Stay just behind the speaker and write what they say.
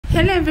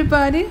Hello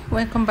everybody,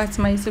 welcome back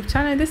to my YouTube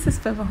channel. This is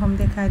Favor Home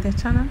Decor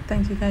channel.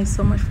 Thank you guys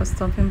so much for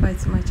stopping by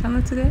to my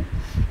channel today.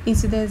 In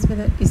today's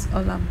video is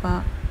all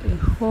about a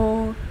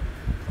whole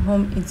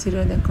home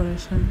interior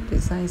decoration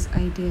designs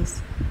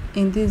ideas.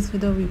 In this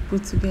video we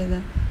put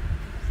together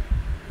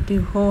the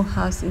whole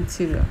house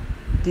interior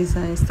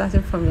design,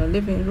 starting from your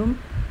living room,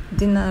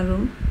 dinner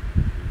room,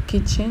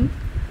 kitchen,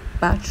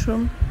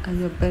 bathroom and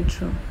your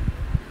bedroom.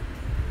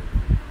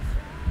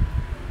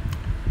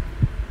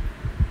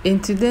 In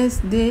today's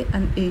day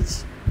and age,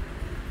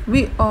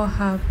 we all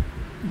have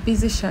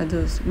busy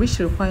schedules which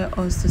require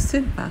us to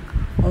sit back,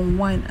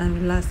 unwind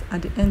and relax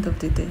at the end of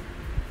the day.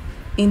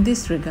 In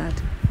this regard,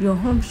 your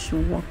home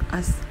should work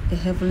as a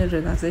heavenly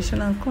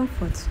relaxation and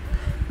comfort,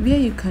 where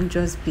you can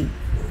just be.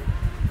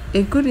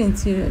 A good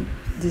interior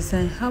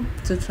design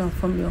helps to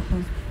transform your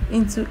home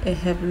into a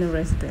heavenly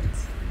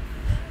residence.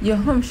 Your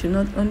home should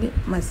not only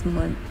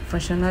maximize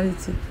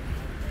functionality,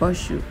 but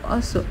should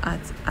also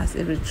act as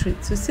a retreat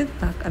to sit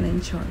back and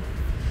enjoy.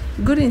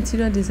 Good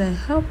interior design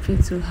helps you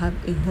to have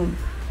a home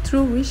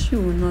through which you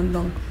will not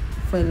long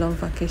for a long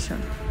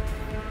vacation.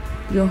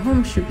 Your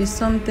home should be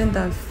something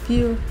that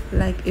feels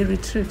like a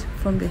retreat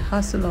from the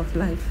hustle of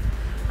life.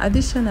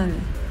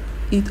 Additionally,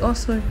 it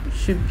also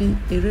should be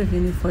a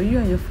revenue for you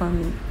and your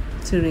family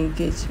to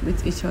re-engage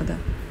with each other.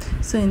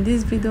 So in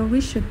this video, we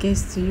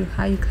showcase to you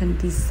how you can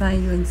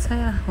design your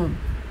entire home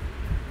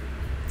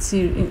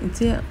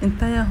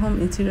entire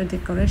home interior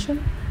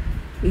decoration.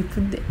 We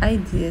put the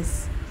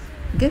ideas,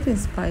 get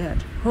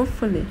inspired.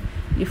 Hopefully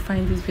you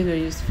find this video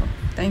useful.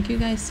 Thank you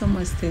guys so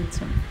much. Stay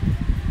tuned.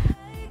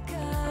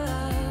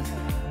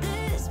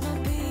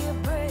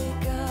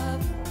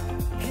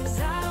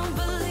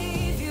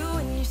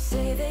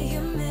 That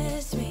you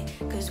miss me,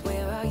 'cause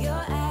where are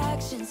your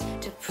actions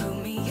to prove